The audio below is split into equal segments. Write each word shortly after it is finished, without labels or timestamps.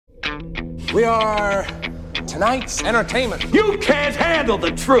We are tonight's entertainment. You can't handle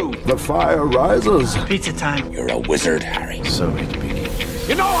the truth. The fire rises. Pizza time. You're a wizard, Harry. So it begins.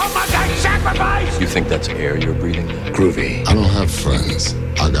 You know how much I sacrificed? You think that's air you're breathing? Groovy. I don't have friends.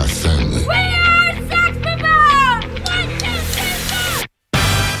 I got family. We are Sex People! 1,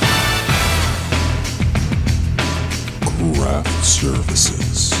 2, 3, 4! Craft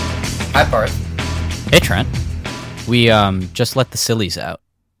Services. Hi, Parth. Hey, Trent. We just let the sillies out.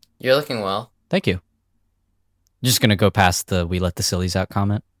 You're looking well. Thank you. Just gonna go past the "we let the sillies out"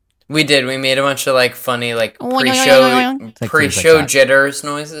 comment. We did. We made a bunch of funny Like pre-show that. jitters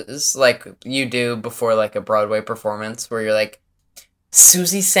noises like you do before a Broadway performance where you're like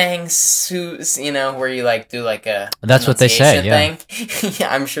Susie sang where you do a That's what they say. Yeah. thing.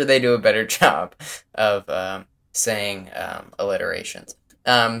 Yeah, I'm sure they do a better job of saying alliterations.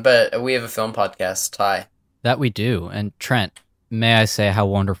 But we have a film podcast. Hi. That we do. And Trent, may I say how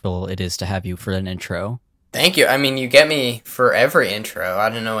wonderful it is to have you for an intro? Thank you. I mean, you get me for every intro. I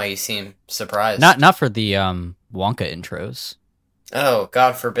don't know why you seem surprised. Not for the Wonka intros. Oh,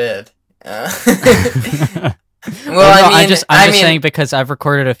 God forbid. I'm just saying because I've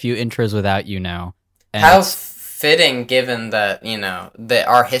recorded a few intros without you now. And how fitting, given that that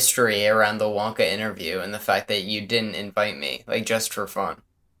our history around the Wonka interview and the fact that you didn't invite me, just for fun.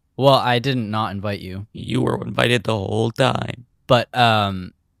 Well, I did not invite you. You were invited the whole time. But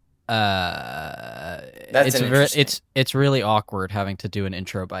it's really awkward having to do an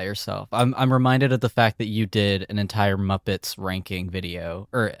intro by yourself. I'm reminded of the fact that you did an entire Muppets ranking video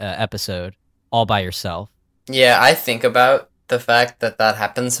or episode all by yourself. Yeah, I think about the fact that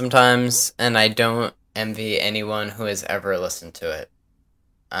happens sometimes, and I don't envy anyone who has ever listened to it.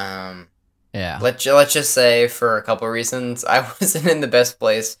 Yeah. Let's just say, for a couple reasons, I wasn't in the best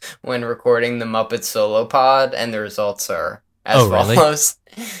place when recording the Muppet solo pod, and the results are as follows.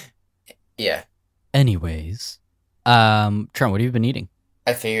 Really? Yeah. Anyways, Trent, what have you been eating?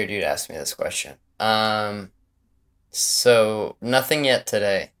 I figured you'd ask me this question. So nothing yet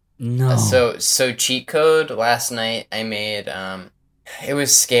today. No. So cheat code last night I made. It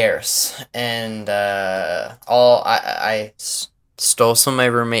was scarce, and I stole some of my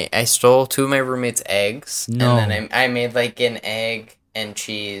roommate. I stole 2 of my roommate's eggs, no. And then I made an egg and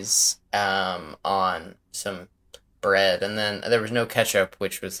cheese on some bread, and then there was no ketchup,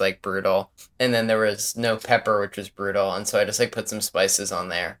 which was brutal, and then there was no pepper, which was brutal, and so I just put some spices on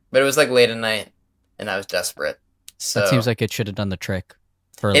there. But it was late at night, and I was desperate. So that seems like it should have done the trick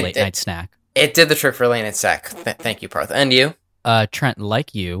for a late night snack. It did the trick for a late night snack. Thank you, Parth. And you? Trent,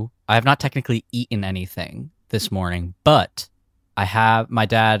 like you, I have not technically eaten anything this morning, but I have my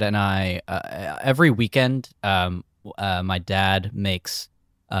dad and I every weekend. My dad makes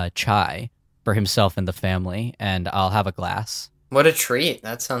chai for himself and the family, and I'll have a glass. What a treat!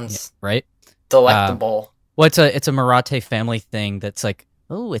 That sounds right, delectable. Well, it's a Marathi family thing. That's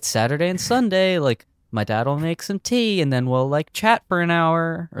it's Saturday and Sunday. My dad will make some tea, and then we'll chat for an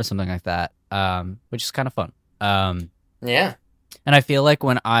hour or something like that. Which is kind of fun. Yeah. And I feel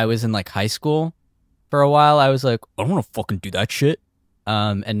when I was in high school, for a while, I was I don't want to fucking do that shit.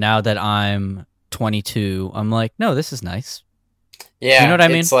 And now that I'm 22, I'm no, this is nice. Yeah, you know what I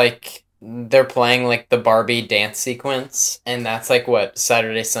mean? It's they're playing the Barbie dance sequence, and that's what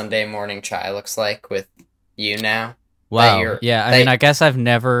Saturday, Sunday morning chai looks like with you now. Wow. Yeah, I mean, I guess I've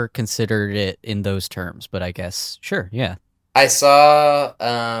never considered it in those terms, but I guess, sure, yeah. I saw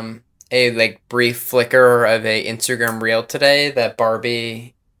a brief flicker of a Instagram reel today that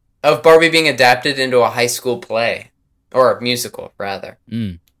Barbie being adapted into a high school play, or a musical, rather.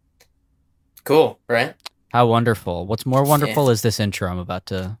 Cool, right? How wonderful. What's more wonderful is this intro I'm about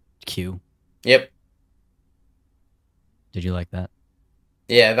to cue. Yep. Did you like that?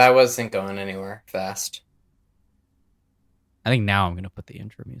 Yeah, that wasn't going anywhere fast. I think now I'm going to put the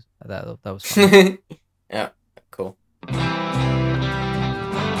intro music. That was fun. Yeah, cool.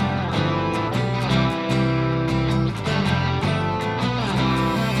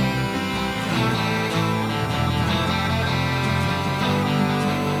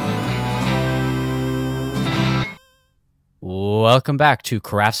 Welcome back to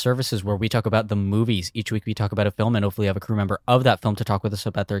Craft Services, where we talk about the movies. Each week we talk about a film and hopefully have a crew member of that film to talk with us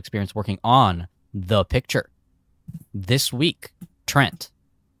about their experience working on the picture. This week, Trent,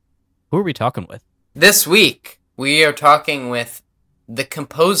 who are we talking with? This week, we are talking with the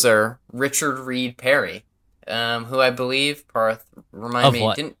composer, Richard Reed Parry, who I believe, Parth, remind me,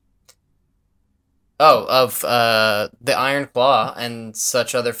 what? of The Iron Claw and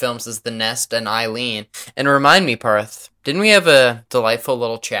such other films as The Nest and Eileen. And remind me, Parth, didn't we have a delightful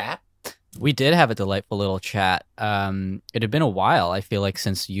little chat? We did have a delightful little chat. It had been a while, I feel like,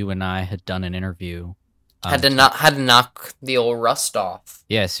 since you and I had done an interview. Had to knock the old rust off.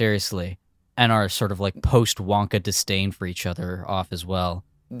 Yeah, seriously. And our sort of like post-Wonka disdain for each other off as well.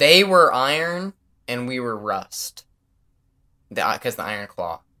 They were iron, and we were rust. Because the Iron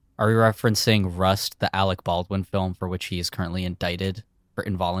Claw. Are we referencing Rust, the Alec Baldwin film for which he is currently indicted for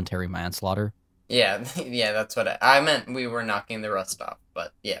involuntary manslaughter? Yeah, yeah, that's what I meant. We were knocking the rust off,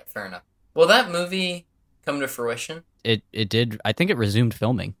 but yeah, fair enough. Will that movie come to fruition? It did. I think it resumed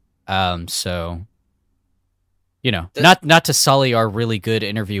filming. So, you know, not to sully our really good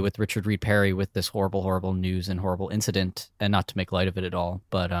interview with Richard Reed Parry with this horrible news and horrible incident, and not to make light of it at all,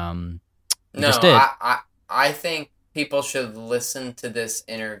 but just did. I think people should listen to this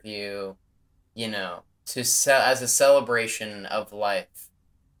interview, you know, as a celebration of life,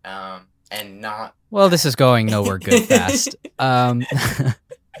 and not. Well, this is going nowhere good fast.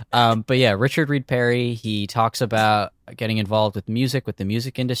 But yeah, Richard Reed Parry, he talks about getting involved with music, with the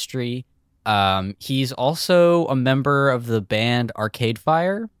music industry. He's also a member of the band Arcade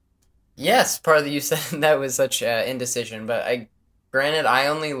Fire. Yes, part of you said that was such indecision, but granted, I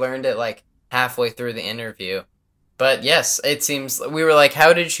only learned it like halfway through the interview. But yes, it seems we were like,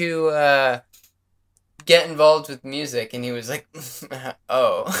 "How did you get involved with music?" And he was like,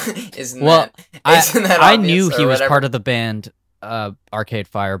 "Oh, isn't that I obvious?" knew he was whatever. part of the band Arcade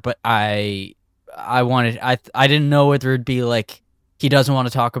Fire, but I didn't know whether it'd be like he doesn't want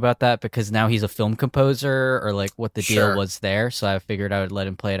to talk about that because now he's a film composer or like what the deal was there. So I figured I would let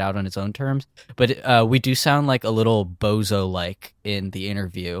him play it out on his own terms. But we do sound like a little bozo-like in the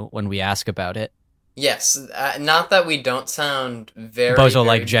interview when we ask about it. Yes, not that we don't sound very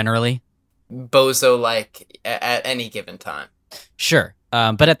Bozo-like generally. Bozo-like at any given time. Sure,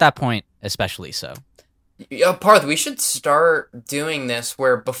 but at that point, especially so. Parth, we should start doing this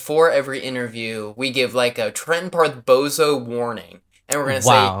where before every interview, we give like a Trent and Parth bozo warning. And we're going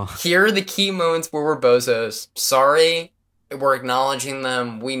to say, here are the key moments where we're bozos. Sorry, we're acknowledging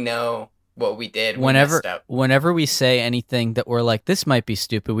them. We know what we did. Whenever we say anything that we're like, this might be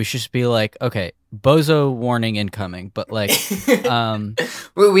stupid, we should just be like, okay, bozo warning incoming. But like,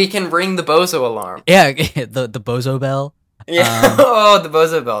 we can ring the bozo alarm. Yeah, the bozo bell. Yeah. The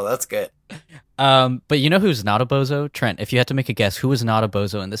bozo bell. That's good. But you know who's not a bozo? Trent, if you had to make a guess, who was not a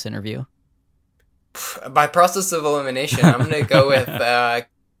bozo in this interview? By process of elimination, I'm going to go with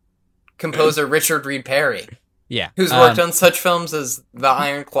composer Richard Reed Parry. Yeah. Who's worked on such films as The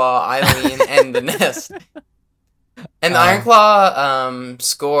Iron Claw, Eileen, and The Nest. And the Iron Claw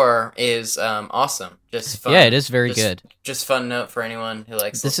score is awesome. Just fun. Yeah, it is very good. Just fun note for anyone who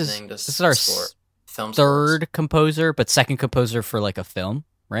likes listening to this is our film third scores. Composer, but second composer for like a film,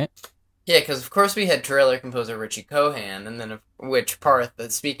 right? Yeah, because of course we had trailer composer Richie Cohan, and then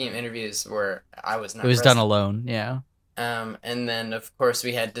speaking of interviews where I was not. It was done alone, yeah. And then of course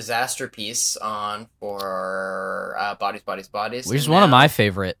we had Disaster Piece on for Bodies, which is one of my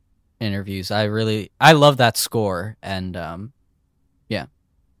favorite interviews. I love that score, and yeah.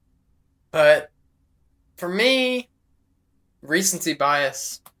 But for me, recency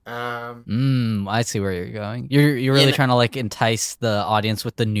bias. I see where you're going. You're really trying to like entice the audience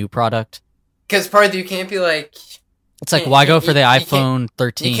with the new product. Because Parth, you can't be like. It's like, why go for the iPhone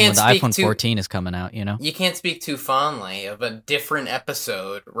 13 when the iPhone 14 is coming out, you know? You can't speak too fondly of a different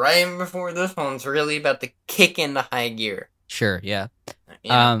episode right before this one's really about to kick into high gear. Sure, yeah.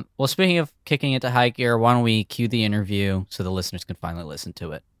 Yeah. Well, speaking of kicking into high gear, why don't we cue the interview so the listeners can finally listen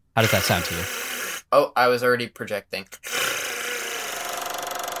to it? How does that sound to you? Oh, I was already projecting.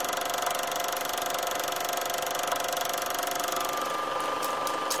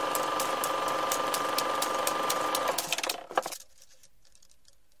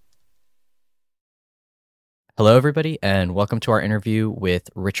 Hello, everybody, and welcome to our interview with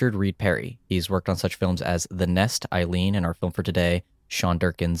Richard Reed Parry. He's worked on such films as The Nest, Eileen, and our film for today, Sean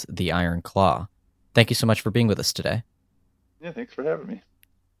Durkin's The Iron Claw. Thank you so much for being with us today. Yeah, thanks for having me.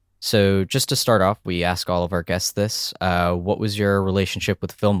 So just to start off, we ask all of our guests this. What was your relationship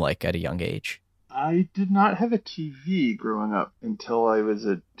with film like at a young age? I did not have a TV growing up until I was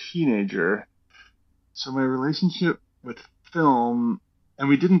a teenager. So my relationship with film... And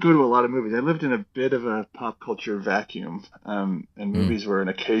we didn't go to a lot of movies. I lived in a bit of a pop culture vacuum, and movies were an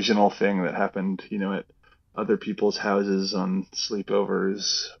occasional thing that happened, you know, at other people's houses on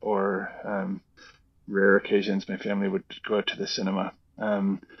sleepovers, or rare occasions my family would go out to the cinema.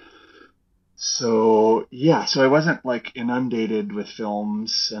 So I wasn't like inundated with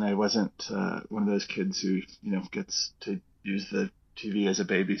films, and I wasn't one of those kids who, you know, gets to use the TV as a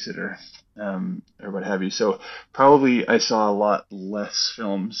babysitter, or what have you. So probably I saw a lot less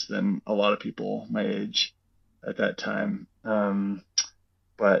films than a lot of people my age at that time.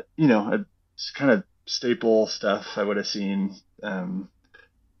 But it's kind of staple stuff I would have seen.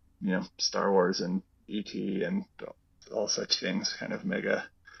 Star Wars and E.T. and all such things, kind of mega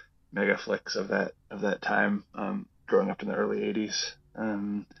flicks of that time, growing up in the early 80s.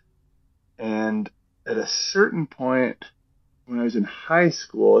 And at a certain point when I was in high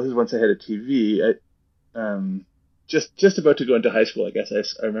school, this is once I had a TV, just about to go into high school, I guess,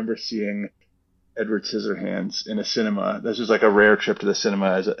 I remember seeing Edward Scissorhands in a cinema. This was like a rare trip to the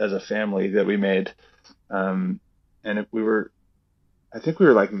cinema as a family that we made. And I think we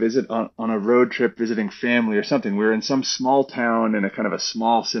were like on a road trip visiting family or something. We were in some small town in a kind of a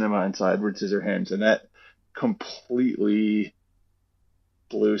small cinema inside Edward Scissorhands, and that completely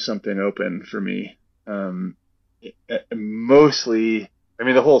blew something open for me. Mostly, I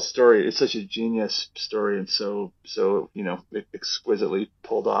mean, the whole story is such a genius story and so exquisitely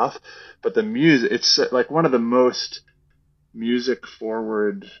pulled off. But the music, it's like one of the most music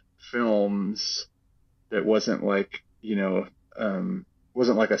forward films that wasn't like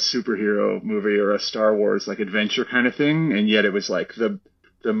wasn't like a superhero movie or a Star Wars like adventure kind of thing, and yet it was like the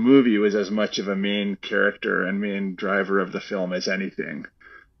movie was as much of a main character and main driver of the film as anything.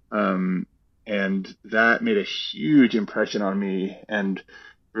 And that made a huge impression on me and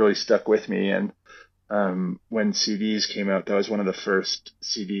really stuck with me. And when CDs came out, that was one of the first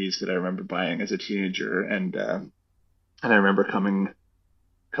CDs that I remember buying as a teenager. And I remember coming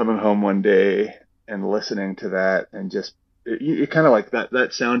home one day and listening to that, and just it kind of like that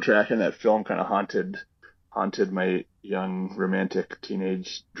soundtrack and that film kind of haunted my young romantic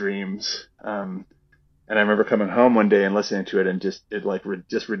teenage dreams. And I remember coming home one day and listening to it, and just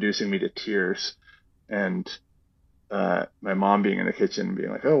reducing me to tears. And my mom being in the kitchen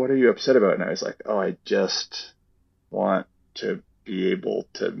being like, "Oh, what are you upset about?" And I was like, "Oh, I just want to be able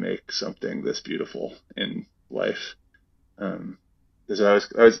to make something this beautiful in life." So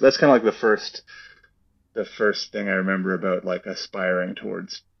that's kind of like the first thing I remember about like aspiring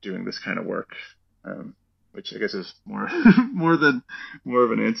towards doing this kind of work. Which I guess is more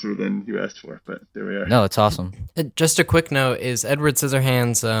of an answer than you asked for, but there we are. No, it's awesome. Just a quick note is Edward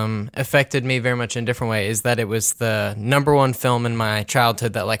Scissorhands affected me very much in a different way, is that it was the number one film in my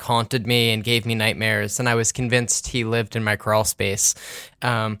childhood that like haunted me and gave me nightmares, and I was convinced he lived in my crawl space.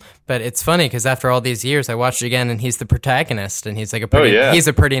 But it's funny because after all these years, I watched it again, and he's the protagonist, and he's like he's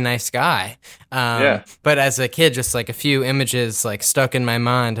a pretty nice guy. But as a kid, just like a few images like stuck in my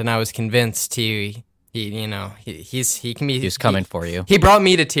mind, and I was convinced he can be. He's coming for you. He brought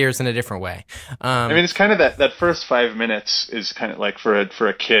me to tears in a different way. I mean, it's kind of that first 5 minutes is kind of like for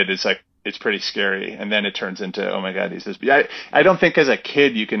a kid, it's like it's pretty scary, and then it turns into, oh my God, he's this. I don't think as a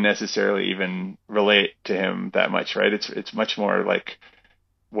kid you can necessarily even relate to him that much, right? It's much more like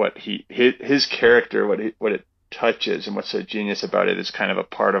what his character, what it touches, and what's so genius about it is kind of a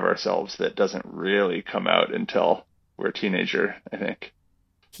part of ourselves that doesn't really come out until we're a teenager, I think.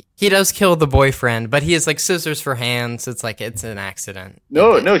 He does kill the boyfriend, but he has like scissors for hands. It's like it's an accident.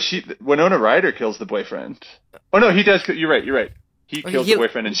 No, Winona Ryder kills the boyfriend. Oh no, he does. You're right. He kills the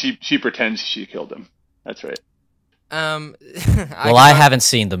boyfriend, and she pretends she killed him. That's right. I haven't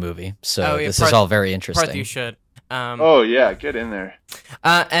seen the movie, so this is all very interesting. Part you should. Oh yeah, get in there.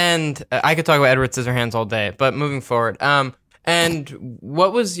 And I could talk about Edward Scissorhands all day, but moving forward. And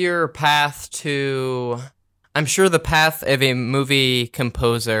what was your path to? I'm sure the path of a movie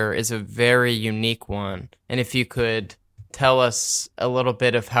composer is a very unique one. And if you could tell us a little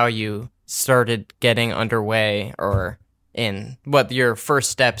bit of how you started getting underway, or in what your first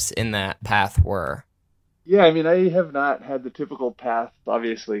steps in that path were. Yeah, I mean, I have not had the typical path,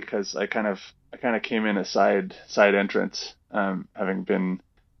 obviously, because I kind of came in a side entrance, having been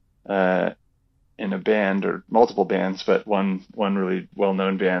in a band or multiple bands, but one really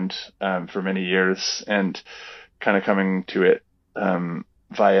well-known band for many years, and kind of coming to it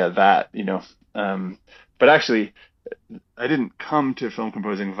via that, but actually I didn't come to film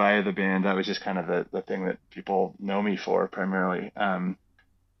composing via the band. That was just kind of the thing that people know me for primarily.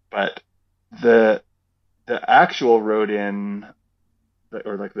 But the actual road in,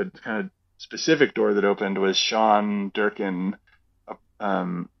 or like the kind of specific door that opened, was Sean Durkin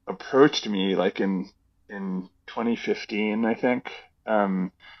approached me like in 2015, I think,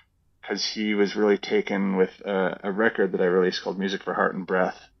 because he was really taken with a record that I released called Music for Heart and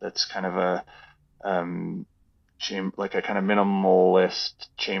Breath. That's kind of a like a kind of minimalist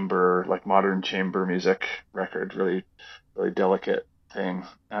chamber, like modern chamber music record, really, really delicate thing.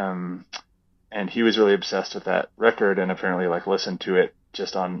 and he was really obsessed with that record, and apparently like listened to it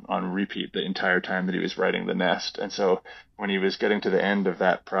just on repeat the entire time that he was writing The Nest. And so when he was getting to the end of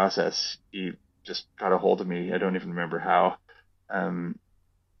that process, he just got a hold of me. I don't even remember how,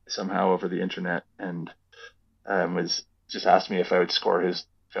 somehow over the internet, and was just asked me if I would score his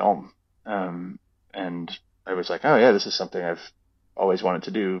film. And I was like, oh yeah, this is something I've always wanted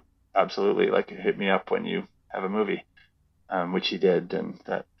to do. Absolutely. Like, hit me up when you have a movie, which he did. And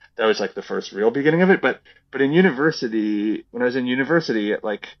that was like the first real beginning of it. But in university, when I was in university,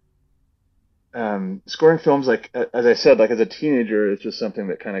 like, scoring films, like, as I said, like as a teenager, it's just something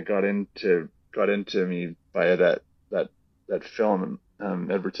that kind of got into me via that film,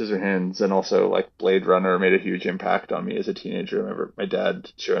 Edward Scissorhands, and also like Blade Runner made a huge impact on me as a teenager. I remember my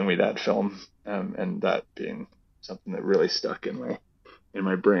dad showing me that film, and that being something that really stuck in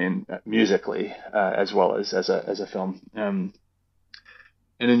my brain, musically, as well as a film. And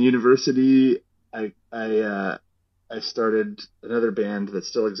in university, I started another band that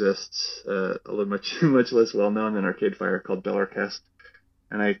still exists, a little much less well known than Arcade Fire, called Bell Orchestra.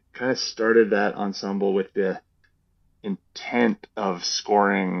 And I kind of started that ensemble with the intent of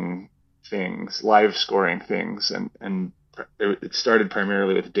scoring things, live scoring things, and it started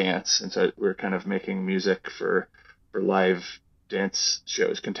primarily with dance, and so we're kind of making music for live dance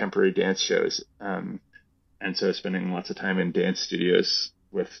shows, contemporary dance shows, and so spending lots of time in dance studios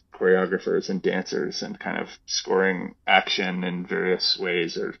with choreographers and dancers, and kind of scoring action in various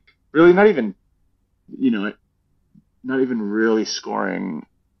ways, or really not even really scoring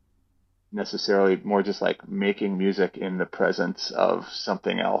necessarily, more just like making music in the presence of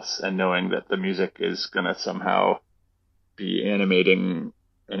something else, and knowing that the music is going to somehow be an animating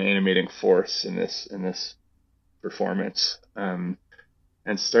force in this performance. And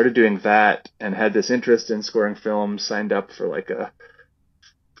started doing that, and had this interest in scoring films, signed up for like a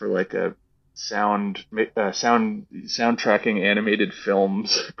soundtracking animated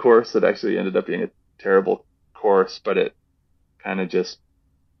films course that actually ended up being a terrible course, but it kind of just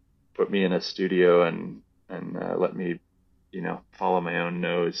put me in a studio and let me, follow my own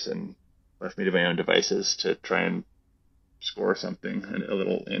nose, and left me to my own devices to try and score something, a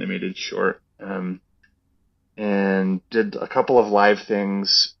little animated short. And did a couple of live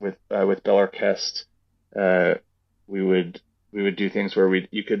things with Bell Orchestra. We would do things where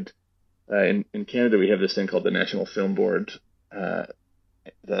you could, in Canada, we have this thing called the National Film Board, that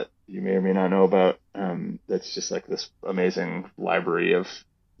you may or may not know about. That's just like this amazing library of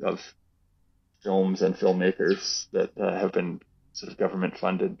films and filmmakers that have been sort of government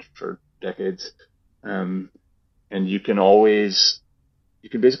funded for decades. And you can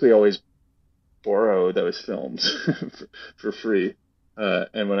basically always borrow those films for free.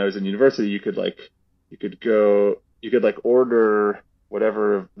 And when I was in university, you could order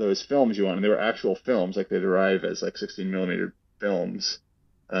whatever of those films you want, and they were actual films, like they'd arrive as like 16mm films.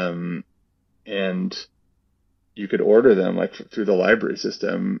 And you could order them like through the library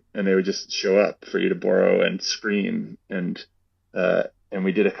system, and they would just show up for you to borrow and screen. And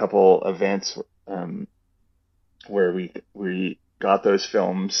we did a couple events where we got those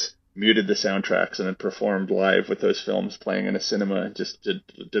films, muted the soundtracks, and then performed live with those films playing in a cinema, and just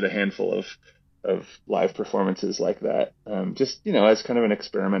did a handful of live performances like that, just as kind of an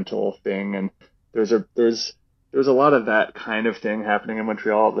experimental thing. And there's a lot of that kind of thing happening in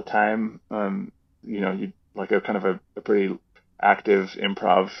Montreal at the time. You like a kind of a pretty active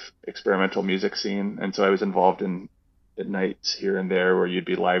improv experimental music scene, and so I was involved in at nights here and there where you'd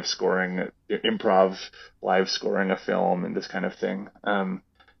be live scoring a film and this kind of thing. And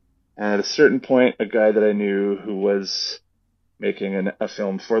at a certain point, a guy that I knew who was making a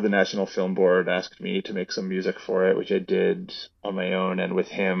film for the National Film Board asked me to make some music for it, which I did on my own and with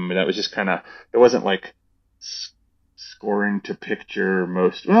him. And that was just kind of, it wasn't like scoring to picture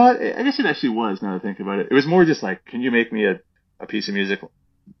most. Well, I guess it actually was, now that I think about it. It was more just like, can you make me a piece of music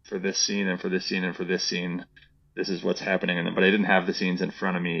for this scene and for this scene and for this scene? This is what's happening in them. But I didn't have the scenes in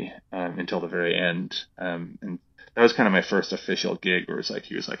front of me until the very end. And that was kind of my first official gig, where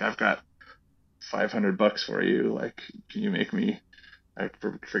he was like, I've got $500 for you. Like, can you make me, I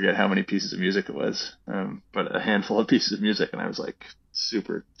forget how many pieces of music it was, but a handful of pieces of music. And I was like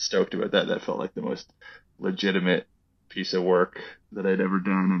super stoked about that. That felt like the most legitimate piece of work that I'd ever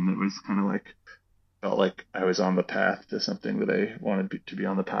done. And it was kind of like, felt like I was on the path to something that I wanted to be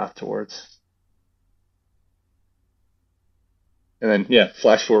on the path towards. And then, yeah,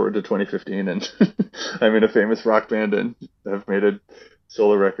 flash forward to 2015, and I'm in a famous rock band, and I've made a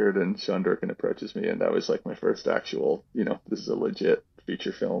solo record, and Sean Durkin approaches me, and that was like my first actual, this is a legit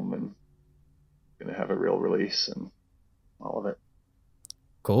feature film, and going to have a real release and all of it.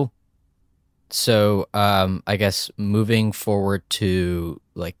 Cool. So, I guess moving forward to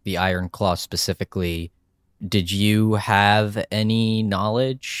like the Iron Claw specifically, did you have any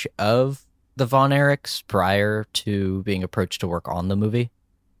knowledge of the Von Erichs prior to being approached to work on the movie?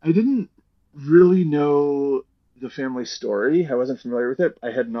 I didn't really know the family story. I wasn't familiar with it.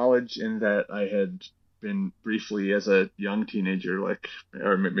 I had knowledge in that I had been briefly as a young teenager, like,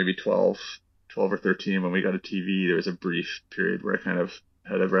 or maybe 12 or 13, when we got a TV, there was a brief period where I kind of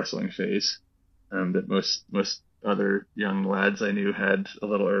had a wrestling phase that most other young lads I knew had a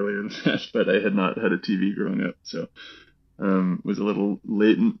little earlier than that, but I had not had a TV growing up, so was a little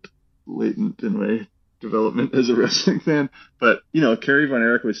latent in my development as a wrestling fan. But Kerry Von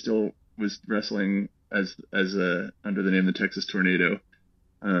Erich was wrestling as under the name the Texas Tornado,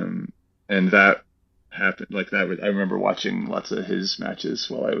 and that happened like that. I remember watching lots of his matches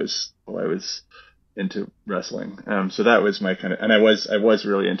while I was into wrestling. So that was my kind of, and I was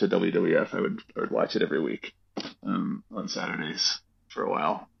really into WWF. I would watch it every week on Saturdays for a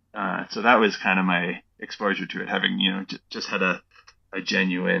while. So that was kind of my exposure to it, having just had a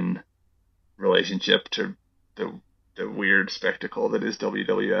genuine relationship to the weird spectacle that is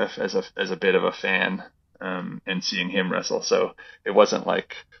WWF as a bit of a fan, and seeing him wrestle. So it wasn't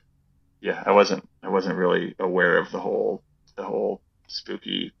like, I wasn't really aware of the whole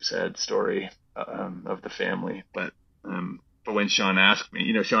spooky, sad story of the family. But when Sean asked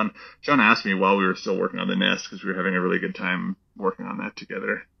me, Sean asked me while we were still working on The Nest, because we were having a really good time working on that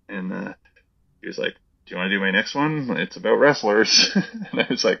together, and he was like, "Do you want to do my next one? It's about wrestlers." And I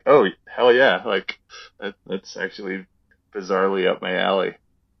was like, "Oh, hell yeah!" Like that's actually bizarrely up my alley.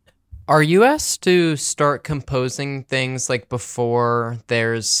 Are you asked to start composing things like before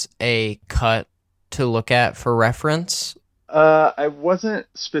there's a cut to look at for reference? I wasn't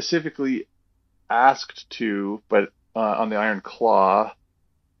specifically asked to, but on the Iron Claw,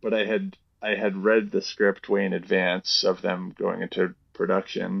 but I had read the script way in advance of them going into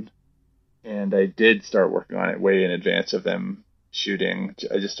production, and I did start working on it way in advance of them shooting.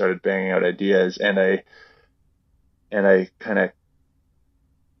 I just started banging out ideas, and I kind of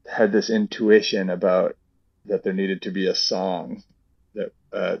had this intuition about that there needed to be a song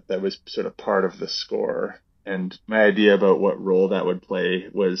that was sort of part of the score. And my idea about what role that would play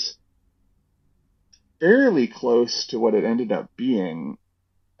was fairly close to what it ended up being,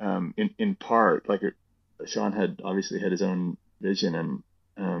 in part. Like Sean had obviously had his own vision,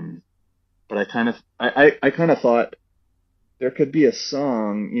 and but I kind of thought there could be a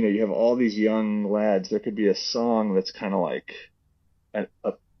song. You have all these young lads. There could be a song that's kind of like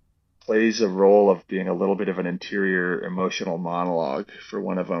plays a role of being a little bit of an interior emotional monologue for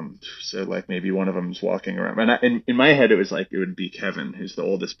one of them. So like maybe one of them's walking around, and in my head it was like it would be Kevin, who's the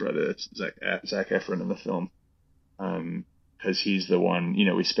oldest brother. It's Zac Efron in the film, because he's the one.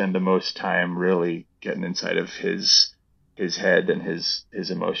 We spend the most time really getting inside of his head and his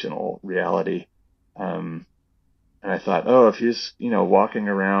emotional reality. And I thought, oh, if he's walking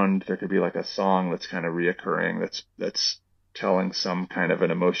around, there could be like a song that's kind of reoccurring. That's telling some kind of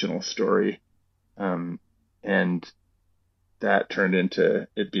an emotional story, and that turned into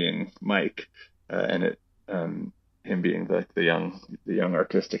it being Mike, and him being the young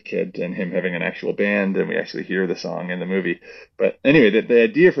artistic kid, and him having an actual band, and we actually hear the song in the movie. But anyway, the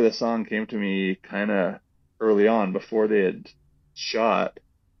idea for the song came to me kind of early on, before they had shot,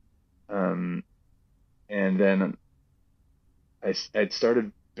 and then I'd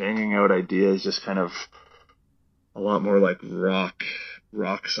started banging out ideas, just kind of a lot more like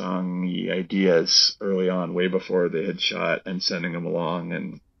rock song-y ideas early on, way before they had shot, and sending them along,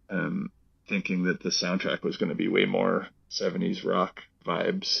 and thinking that the soundtrack was going to be way more 70s rock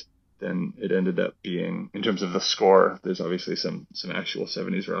vibes than it ended up being in terms of the score. There's obviously some actual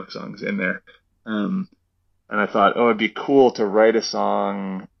 70s rock songs in there. And I thought, oh, it'd be cool to write a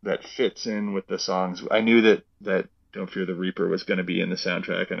song that fits in with the songs. I knew that Don't Fear the Reaper was going to be in the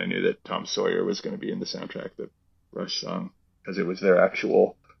soundtrack, and I knew that Tom Sawyer was going to be in the soundtrack, the Rush song, because it was their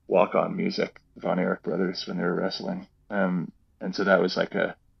actual walk-on music, the Von Erich brothers, when they were wrestling. And so that was like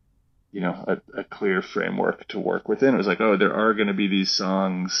a clear framework to work within. It was like, oh, there are going to be these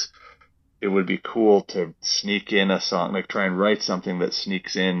songs. It would be cool to sneak in a song, like try and write something that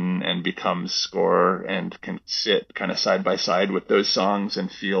sneaks in and becomes score and can sit kind of side by side with those songs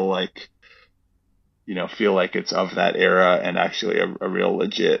and feel like it's of that era and actually a real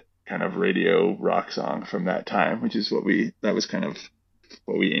legit kind of radio rock song from that time, which is that was kind of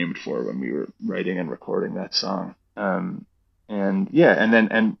what we aimed for when we were writing and recording that song. And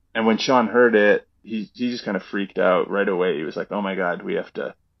when Sean heard it, he just kind of freaked out right away. He was like, "Oh my God, we have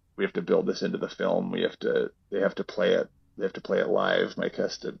to build this into the film. They have to play it they have to play it live. Mike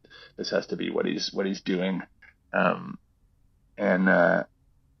has to, this has to be what he's doing. And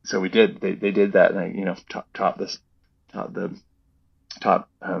so we did, they did that, and I, taught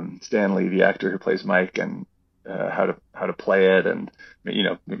Stanley, the actor who plays Mike, and how to play it, and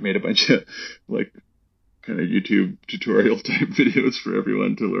made a bunch of like kind of YouTube tutorial type videos for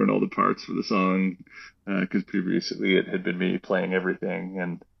everyone to learn all the parts for the song, because previously it had been me playing everything,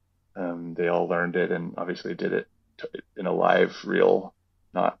 and they all learned it, and obviously did it in a live, real,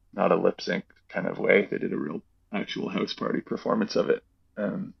 not a lip sync kind of way. They did a real actual house party performance of it.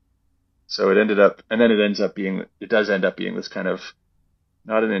 So it ends up being this kind of,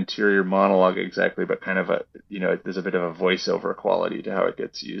 not an interior monologue exactly, but kind of there's a bit of a voiceover quality to how it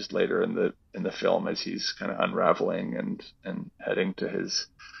gets used later in the film as he's kind of unraveling and heading to his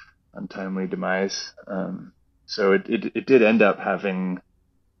untimely demise. So it did end up having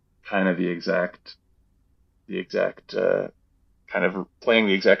kind of the exact kind of playing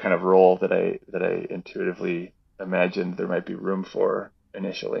the exact kind of role that I intuitively imagined there might be room for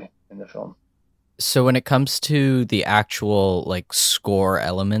initially in the film. So when it comes to the actual like score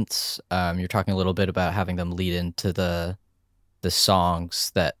elements, you're talking a little bit about having them lead into the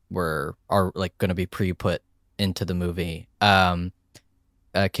songs that are like going to be pre-put into the movie. Can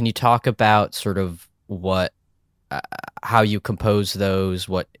you talk about sort of how you compose those,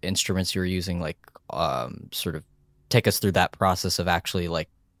 what instruments you're using, like sort of take us through that process of actually like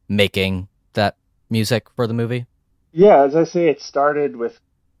making that music for the movie? Yeah, as I say, it started with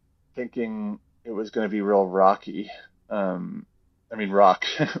thinking it was going to be real rocky.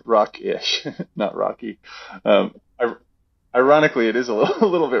 Rock-ish, not rocky. Ironically, it is a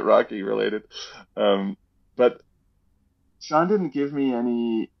little bit rocky related. But Sean didn't give me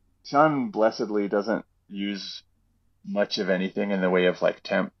any. Sean blessedly doesn't use much of anything in the way of like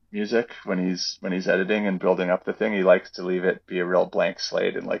temp music when he's editing and building up the thing. He likes to leave it be a real blank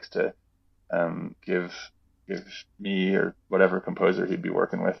slate, and likes to give me or whatever composer he'd be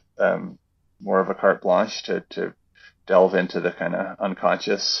working with more of a carte blanche to delve into the kind of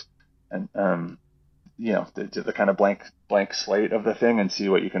unconscious and the kind of blank slate of the thing and see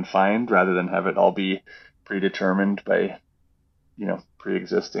what you can find, rather than have it all be predetermined by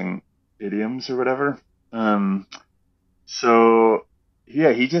pre-existing idioms or whatever. So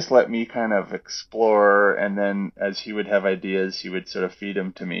yeah, he just let me kind of explore, and then as he would have ideas, he would sort of feed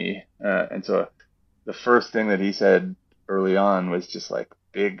them to me. And so the first thing that he said early on was just like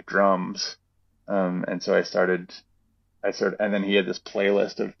big drums. And so I started, and then he had this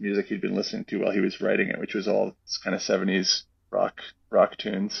playlist of music he'd been listening to while he was writing it, which was all this kind of 70s rock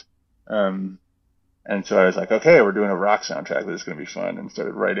tunes. And so I was like, okay, we're doing a rock soundtrack. This is going to be fun. And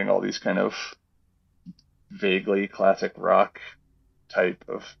started writing all these kind of vaguely classic rock type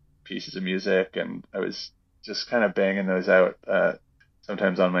of pieces of music. And I was just kind of banging those out,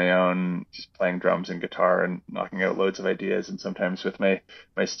 sometimes on my own, just playing drums and guitar and knocking out loads of ideas, and sometimes with my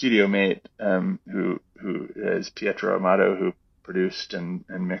studio mate, who is Pietro Amato, who produced and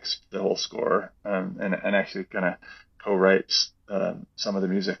mixed the whole score, and actually kind of co-writes some of the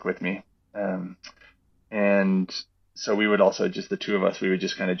music with me. And so we would also, just the two of us, we would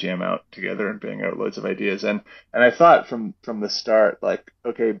just kind of jam out together and bang out loads of ideas. And I thought from the start, like,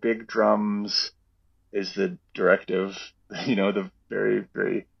 okay, big drums is the directive, the very,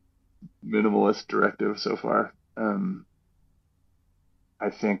 very minimalist directive so far. I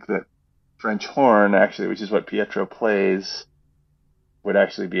think that French horn, actually, which is what Pietro plays, would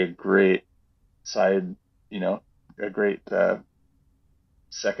actually be a great side, a great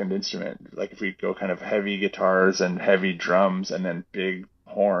second instrument. Like if we go kind of heavy guitars and heavy drums and then big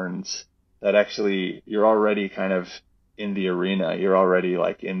horns, that actually, you're already kind of in the arena. You're already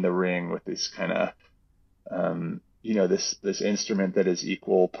like in the ring with this kind of, this instrument that is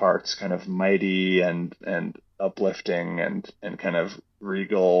equal parts kind of mighty and uplifting and kind of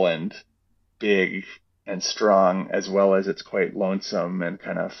regal and big and strong, as well as it's quite lonesome and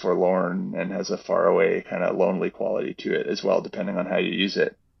kind of forlorn and has a faraway kind of lonely quality to it as well, depending on how you use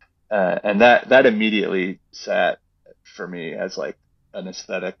it. And that immediately sat for me as like an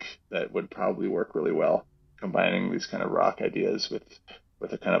aesthetic that would probably work really well, combining these kind of rock ideas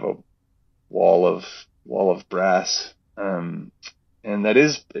with a kind of a wall of brass. And that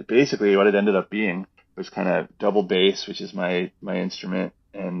is basically what it ended up being, was kind of double bass, which is my instrument,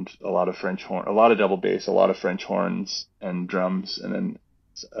 and a lot of double bass, a lot of French horns and drums, and then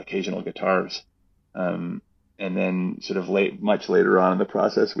occasional guitars. And then sort of much later on in the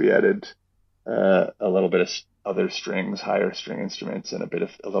process, we added a little bit of other strings, higher string instruments, and a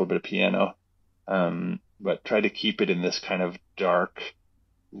little bit of piano. But tried to keep it in this kind of dark,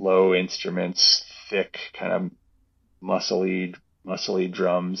 low instruments, thick kind of muscly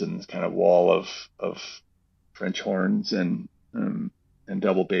drums and this kind of wall of French horns and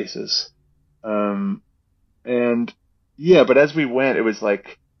double basses. And yeah, but as we went, it was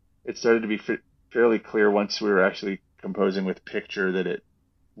like it started to be fairly clear once we were actually composing with picture that it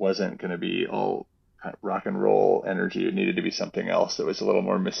wasn't going to be all kind of rock and roll energy. It needed to be something else that was a little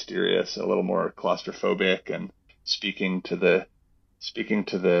more mysterious, a little more claustrophobic, and speaking to the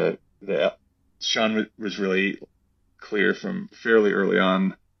Sean was really clear from fairly early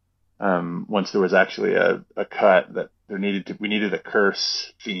on. Once there was actually a cut that we needed a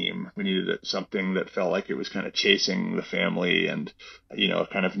curse theme. We needed something that felt like it was kind of chasing the family, and a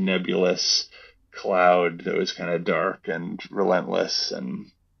kind of nebulous cloud that was kind of dark and relentless,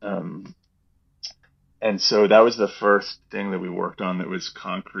 and so that was the first thing that we worked on that was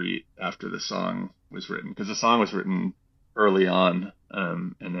concrete after the song was written, because the song was written early on,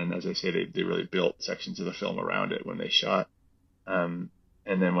 and then, as I say, they really built sections of the film around it when they shot. And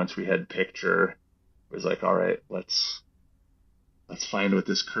then once we had picture, it was like, all right, let's find what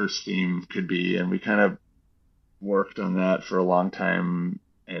this curse theme could be. And we kind of worked on that for a long time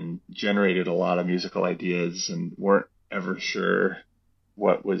and generated a lot of musical ideas and weren't ever sure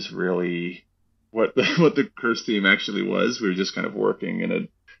what was really what the curse theme actually was. We were just kind of working in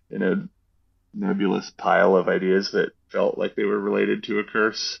a nebulous pile of ideas that felt like they were related to a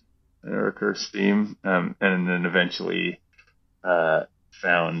curse or a curse theme, and then eventually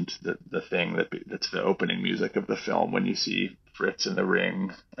found the thing that's the opening music of the film when you see Fritz in the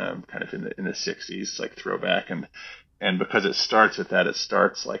ring, kind of in the 60s, like throwback, and because it starts with that, it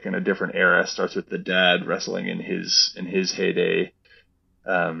starts like in a different era. It starts with the dad wrestling in his heyday.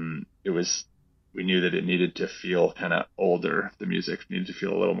 We knew that it needed to feel kind of older. The music needed to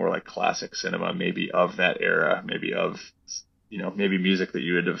feel a little more like classic cinema, maybe of that era, maybe of maybe music that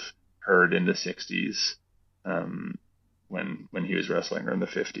you would have heard in the 60s. When he was wrestling, or in the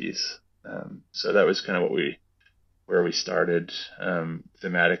 50s. So that was kind of where we started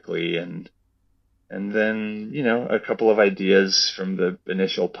thematically, and then a couple of ideas from the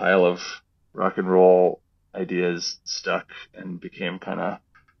initial pile of rock and roll ideas stuck and became kind of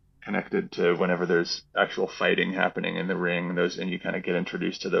connected to whenever there's actual fighting happening in the ring, and you kind of get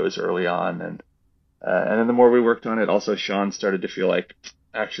introduced to those early on, and then the more we worked on it, also Sean started to feel like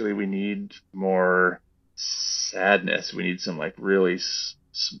actually we need more sadness. We need some like really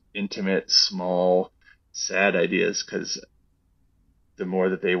intimate, small, sad ideas, because the more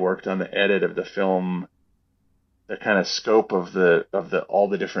that they worked on the edit of the film, the kind of scope of all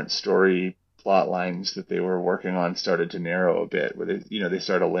the different story plot lines that they were working on started to narrow a bit, where they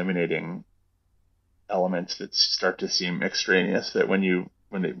start eliminating elements that start to seem extraneous, that when he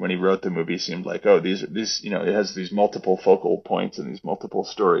wrote the movie seemed like, oh, these it has these multiple focal points and these multiple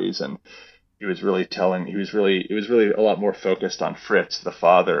stories, and it was really a lot more focused on Fritz, the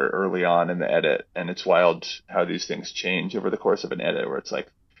father, early on in the edit. And it's wild how these things change over the course of an edit, where it's like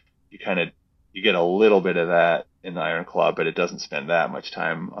you get a little bit of that in the Iron Claw, but it doesn't spend that much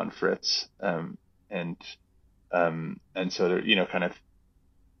time on Fritz. And so there, kind of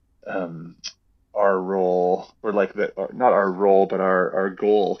our role, or like not our role, but our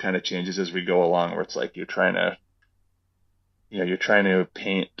goal kind of changes as we go along, where it's like you're trying to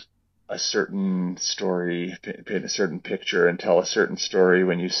paint a certain story, paint a certain picture, and tell a certain story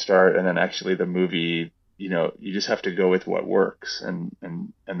when you start, and then actually the movie, you just have to go with what works, and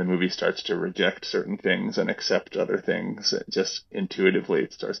the movie starts to reject certain things and accept other things. Just intuitively,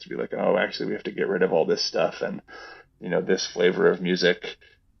 it starts to be like, oh, actually we have to get rid of all this stuff, and this flavor of music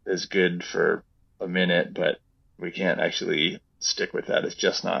is good for a minute, but we can't actually stick with that. It's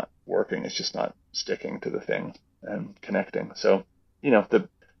just not working. It's just not sticking to the thing and connecting. So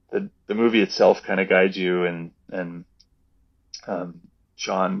the movie itself kind of guides you, and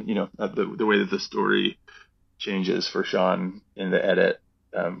Sean, the way that the story changes for Sean in the edit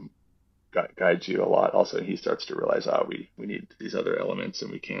guides you a lot. Also, he starts to realize, we need these other elements, and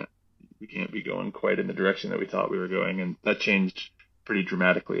we can't be going quite in the direction that we thought we were going, and that changed pretty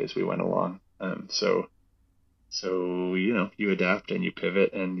dramatically as we went along. So you adapt and you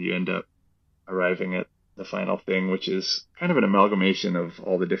pivot, and you end up arriving at the final thing, which is kind of an amalgamation of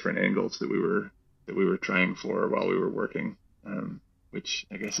all the different angles that we were trying for while we were working, which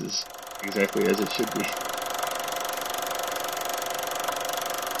I guess is exactly as it should be.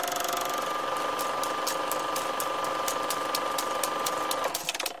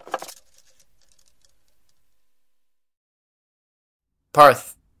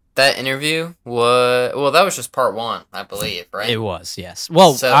 Parth, that interview that was just part one, I believe, right? It was, yes.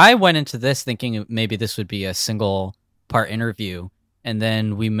 Well, So- I went into this thinking maybe this would be a single part interview, and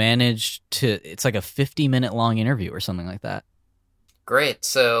then we managed to. It's like a 50-minute long interview or something like that. Great.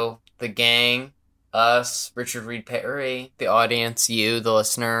 So the gang, us, Richard Reed Parry, the audience, you, the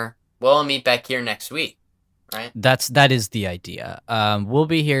listener, we'll all meet back here next week, right? That is the idea. We'll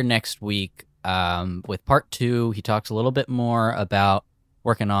be here next week with part 2. He talks a little bit more about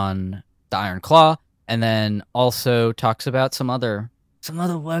working on the Iron Claw, and then also talks about some other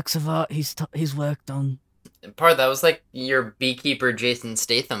works of art he's worked on. Part that was like your beekeeper Jason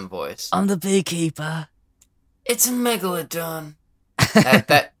Statham voice. I'm the beekeeper. It's a megalodon.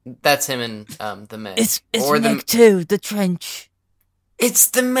 That's him in the Meg. It's Meg 2, the trench. It's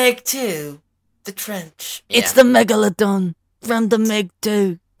the Meg 2, the trench. Yeah. It's the megalodon from the Meg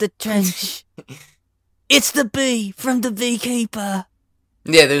 2, the trench. It's the bee from the beekeeper.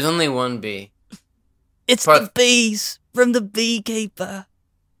 Yeah, there's only one bee. It's the bees from the beekeeper.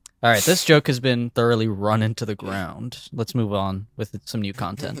 All right, this joke has been thoroughly run into the ground. Let's move on with some new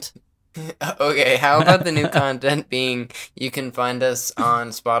content. Okay, how about the new content being you can find us on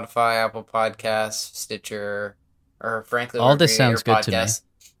Spotify, Apple Podcasts, Stitcher, or frankly, all this sounds good to me.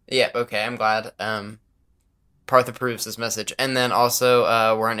 Yeah, okay, I'm glad. Parth approves this message. And then also,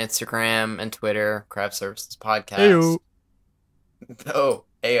 we're on Instagram and Twitter, Craft Services Podcast. Heyo. Oh,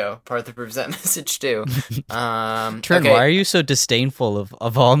 ayo, Parth approves that message too. Trent, okay. why are you so disdainful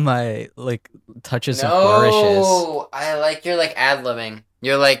of all my like touches and flourishes? No, I like you're like ad-libbing.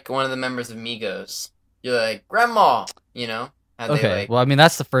 You're like one of the members of Migos. You're like grandma, you know? How they, Okay, like... well, I mean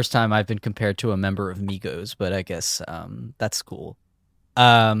that's the first time I've been compared to a member of Migos, but I guess that's cool.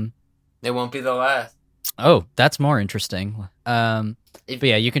 It won't be the last. Oh, that's more interesting. But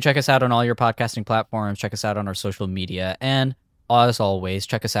yeah, you can check us out on all your podcasting platforms. Check us out on our social media, and as always,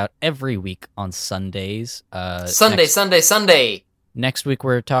 check us out every week on Sundays. Sunday. Next week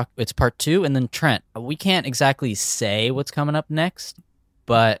it's part 2, and then Trent. We can't exactly say what's coming up next,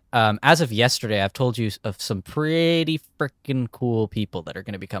 but as of yesterday, I've told you of some pretty freaking cool people that are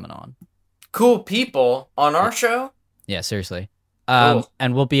going to be coming on. Cool people on our show? Yeah, seriously. Cool.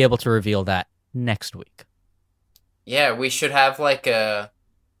 And we'll be able to reveal that next week. Yeah, we should have like a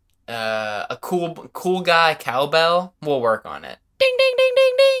cool guy cowbell. We'll work on it. Ding ding ding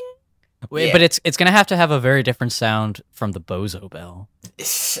ding ding. Yeah. But it's gonna have to have a very different sound from the bozo bell.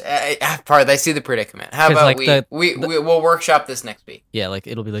 Parth, I see the predicament. How about like we'll workshop this next week? Yeah, like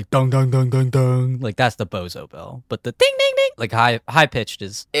it'll be like dong dong dong dong dong. Like that's the bozo bell. But the ding ding ding, like high pitched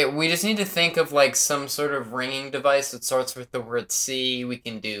is. We just need to think of like some sort of ringing device that starts with the word C. We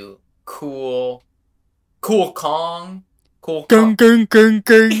can do cool Kong. Gung gung gung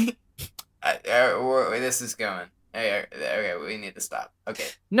gung. This is going. Okay, we need to stop. Okay.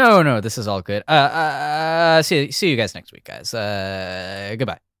 No, this is all good. See you guys next week, guys.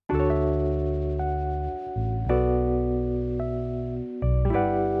 Goodbye.